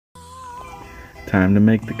Time to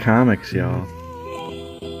make the comics, y'all.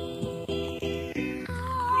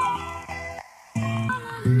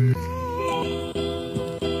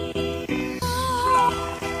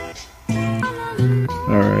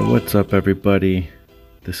 Alright, what's up everybody?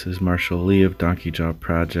 This is Marshall Lee of Donkey Jaw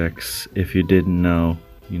Projects. If you didn't know,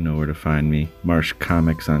 you know where to find me. Marsh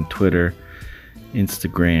Comics on Twitter,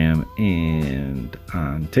 Instagram, and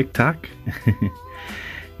on TikTok.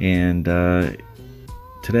 And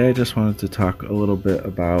today I just wanted to talk a little bit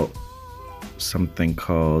about something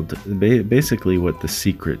called basically what the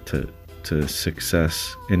secret to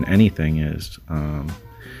success in anything is.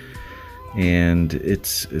 And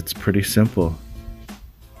it's pretty simple.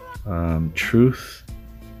 Truth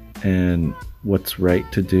and what's right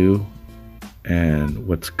to do and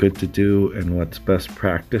what's good to do and what's best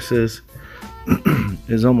practices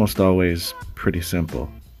is almost always pretty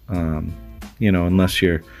simple. Unless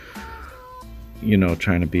you're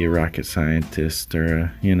trying to be a rocket scientist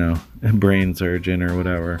or a brain surgeon or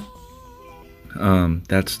whatever.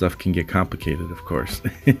 That stuff can get complicated, of course.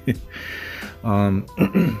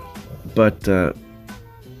 But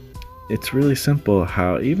it's really simple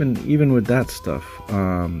how even with that stuff,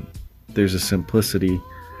 there's a simplicity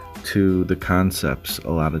to the concepts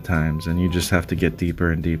a lot of times, and you just have to get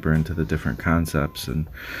deeper and deeper into the different concepts and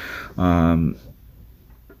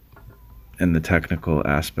the technical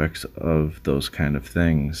aspects of those kind of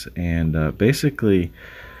things. And basically,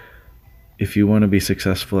 if you want to be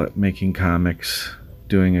successful at making comics,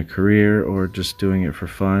 doing a career, or just doing it for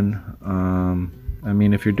fun,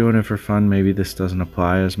 if you're doing it for fun, maybe this doesn't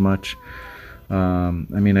apply as much.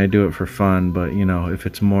 I do it for fun, but if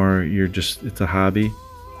it's more, it's a hobby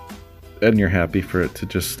and you're happy for it to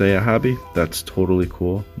just stay a hobby, that's totally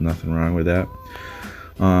cool. Nothing wrong with that.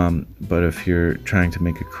 But if you're trying to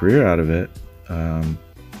make a career out of it,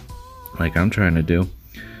 like I'm trying to do,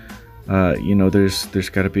 there's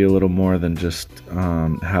got to be a little more than just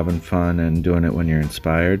having fun and doing it when you're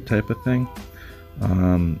inspired type of thing.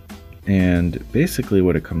 And basically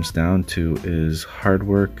what it comes down to is hard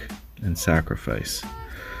work and sacrifice.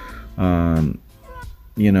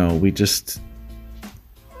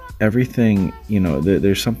 Everything,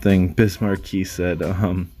 there's something Biz Markie said.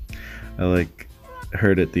 I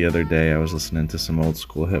heard it the other day. I was listening to some old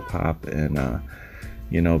school hip hop, and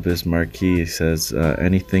Biz Markie says,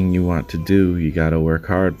 anything you want to do, you got to work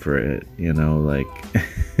hard for it.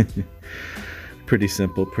 Pretty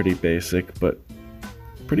simple, pretty basic, but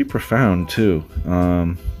pretty profound too.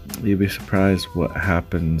 You'd be surprised what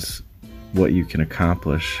happens, what you can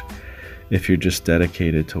accomplish if you're just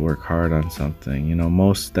dedicated to work hard on something.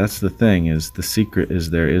 That's the thing, is the secret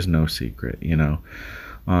is there is no secret.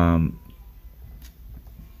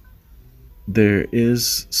 There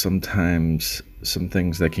is sometimes some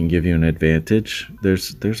things that can give you an advantage.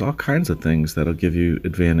 There's all kinds of things that'll give you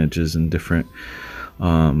advantages in different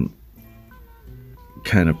kind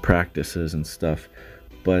of practices and stuff.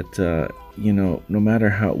 But no matter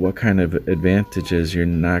what kind of advantages, you're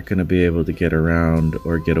not going to be able to get around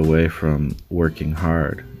or get away from working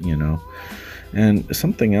hard. And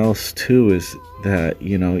something else too is that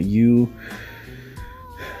you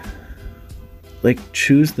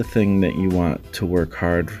choose the thing that you want to work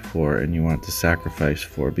hard for and you want to sacrifice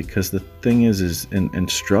for, because the thing is and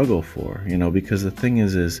struggle for, because the thing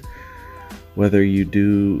is whether you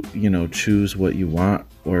do choose what you want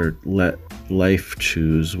or let life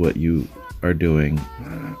choose what you are doing,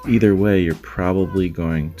 either way you're probably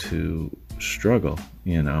going to struggle,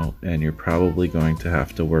 and you're probably going to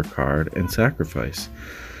have to work hard and sacrifice,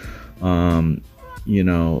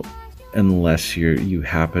 unless you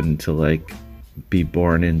happen to be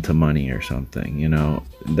born into money or something.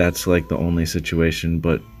 That's the only situation.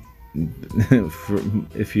 But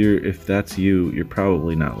if that's you're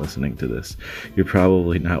probably not listening to this. You're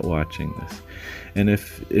probably not watching this. And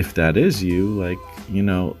if that is you,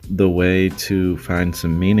 the way to find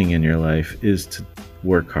some meaning in your life is to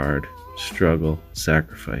work hard, struggle,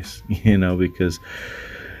 sacrifice, because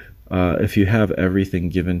if you have everything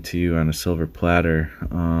given to you on a silver platter,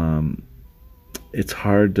 it's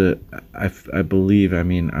hard to, I believe,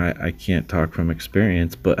 I can't talk from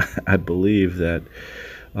experience, but I believe that,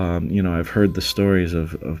 I've heard the stories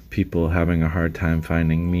of people having a hard time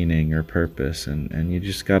finding meaning or purpose, and you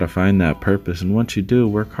just got to find that purpose. And once you do,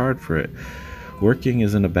 work hard for it. Working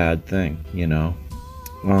isn't a bad thing,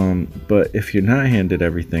 but if you're not handed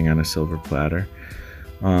everything on a silver platter,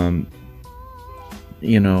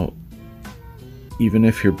 even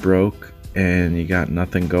if you're broke and you got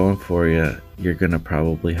nothing going for you, you're gonna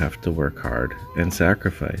probably have to work hard and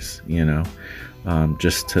sacrifice,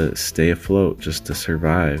 just to stay afloat, just to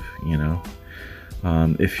survive.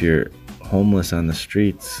 If you're homeless on the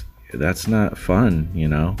streets, that's not fun, you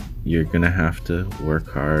know? You're gonna have to work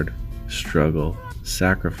hard, struggle,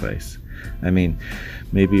 sacrifice. I mean,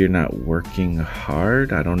 maybe you're not working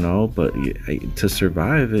hard, I don't know, but to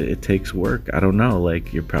survive, it takes work. I don't know,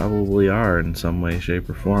 like, you probably are in some way, shape,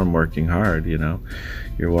 or form working hard, you know?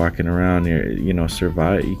 You're walking around,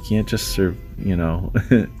 survive. You can't just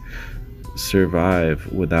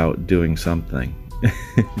survive without doing something.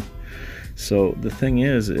 So the thing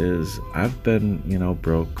is I've been,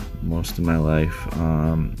 broke most of my life,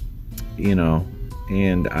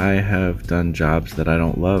 and I have done jobs that I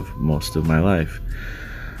don't love most of my life.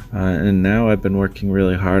 And now I've been working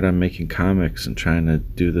really hard on making comics and trying to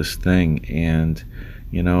do this thing. And,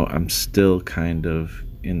 I'm still kind of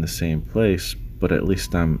in the same place, but at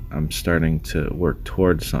least I'm starting to work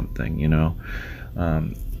towards something,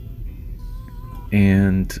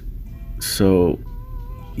 and so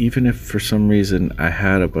even if for some reason I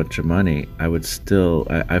had a bunch of money, I would still,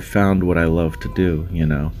 I found what I love to do,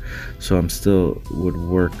 so I'm still would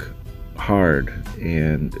work hard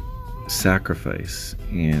and sacrifice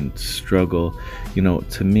and struggle.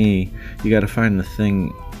 To me, you got to find the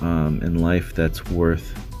thing in life that's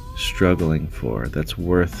worth struggling for, that's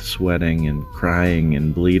worth sweating and crying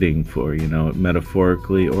and bleeding for,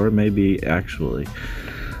 metaphorically or maybe actually.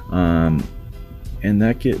 And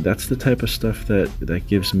that's the type of stuff that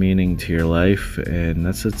gives meaning to your life, and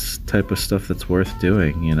that's the type of stuff that's worth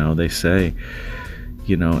doing. They say,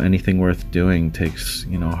 anything worth doing takes,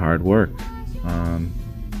 hard work. And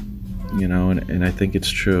I think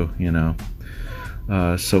it's true,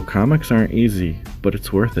 So comics aren't easy, but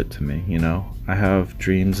it's worth it to me, I have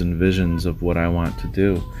dreams and visions of what I want to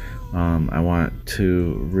do. I want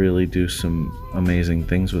to really do some amazing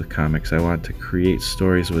things with comics. I want to create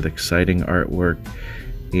stories with exciting artwork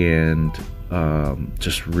and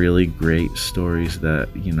just really great stories that,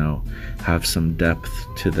 have some depth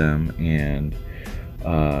to them and,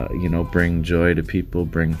 bring joy to people,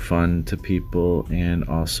 bring fun to people, and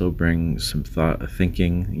also bring some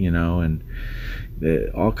thinking, and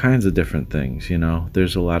all kinds of different things.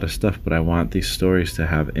 There's a lot of stuff, but I want these stories to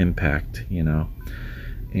have impact,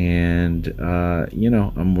 and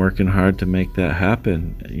I'm working hard to make that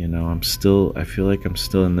happen. I feel like I'm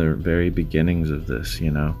still in the very beginnings of this,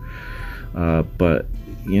 but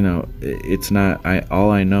it's not,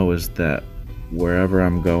 all I know is that wherever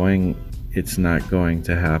I'm going, it's not going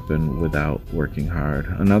to happen without working hard.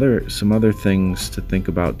 Some other things to think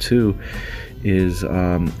about too is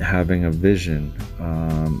having a vision,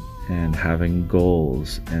 and having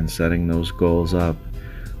goals and setting those goals up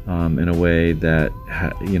in a way that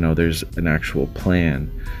there's an actual plan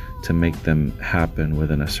to make them happen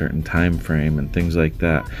within a certain time frame and things like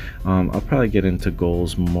that. I'll probably get into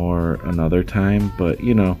goals more another time, but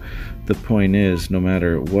the point is, no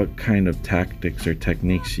matter what kind of tactics or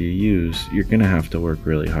techniques you use, you're gonna have to work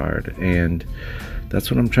really hard, and that's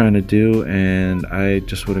what I'm trying to do. And I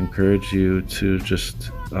just would encourage you to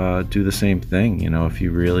just do the same thing. If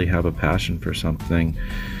you really have a passion for something,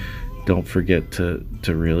 don't forget to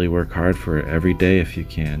really work hard for it every day if you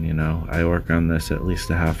can. I work on this at least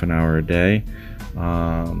a half an hour a day,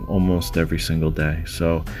 almost every single day.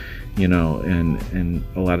 So, and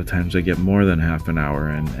a lot of times I get more than half an hour,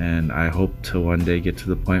 and I hope to one day get to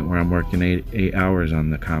the point where I'm working eight hours on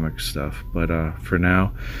the comic stuff. But for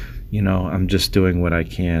now, I'm just doing what I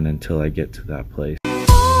can until I get to that place.